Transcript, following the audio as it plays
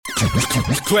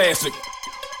Classic.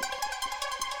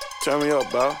 Turn me up,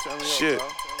 bro. Shit.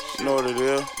 You know what it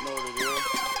is.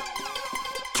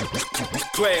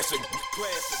 Classic.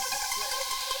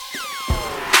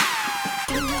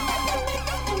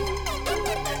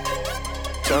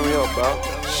 Turn me up, bro.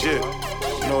 Shit.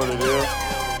 You know what it is.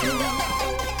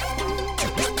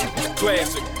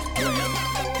 Classic.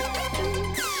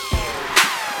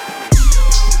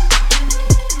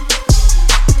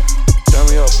 Turn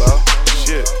me up, bro.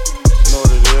 Shit. You know what it is. Classic. Turn me up, bro. Shit. You know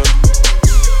what it is.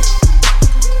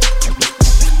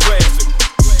 Classic.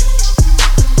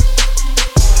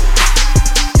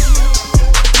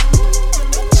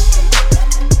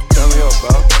 Turn me up,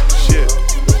 bro. Shit.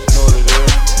 You know what it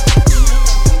is.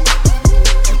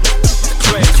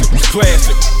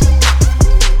 Classic.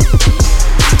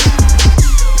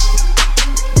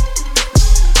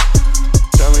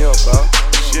 Turn me up, bro.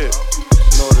 Shit. You know what it is. Classic. Turn me up, bro. Shit.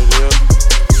 You know what it is.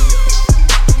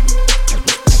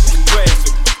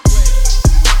 Classic.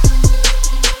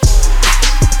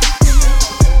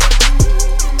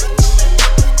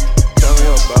 Turn me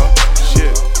up, bro.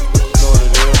 Shit. You know what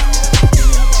it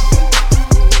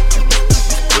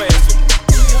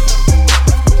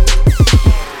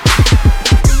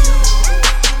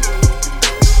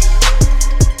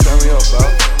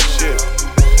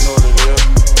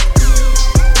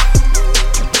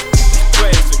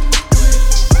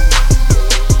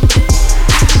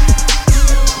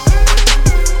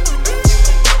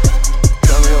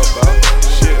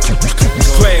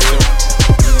Classic. is.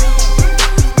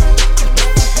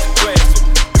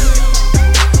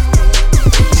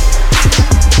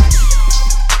 Classic.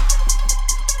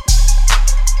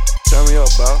 Turn me up,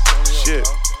 bro. Shit.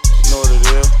 You know what it is. Classic. Turn me up, bro. Shit. You know what it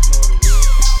is.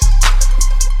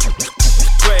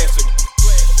 Classic.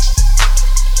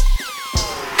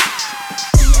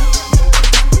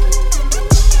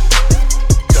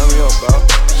 Turn me up, bro.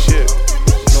 Shit. You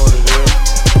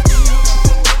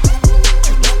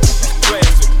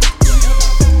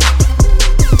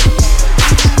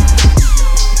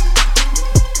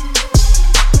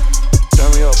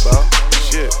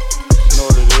know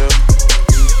what it is.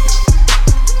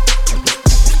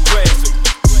 Classic.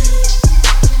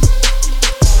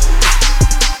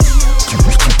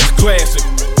 Classic.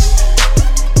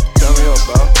 Turn me up,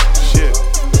 bro. Shit. You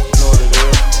know what it is.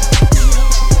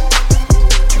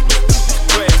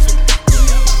 Classic.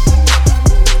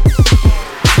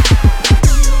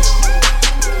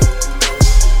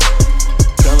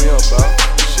 Turn me up, bro.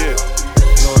 Shit. You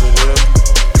know what it is. Classic.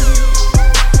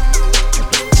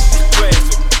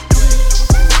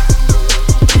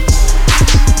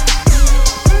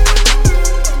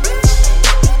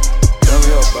 Turn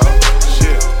me up, bro.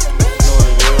 Shit. You know what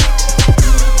it is.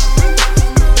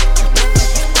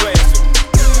 Classic.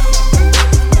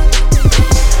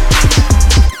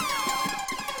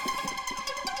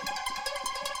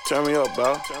 Turn me up,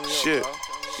 bro. Shit.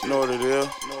 You know what it is.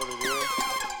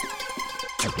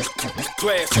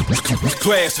 Classic.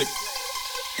 Classic.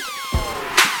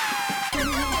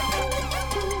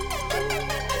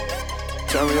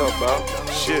 Turn me up, bro.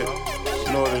 Shit.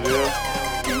 You know what it is.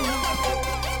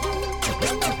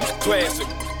 Classic.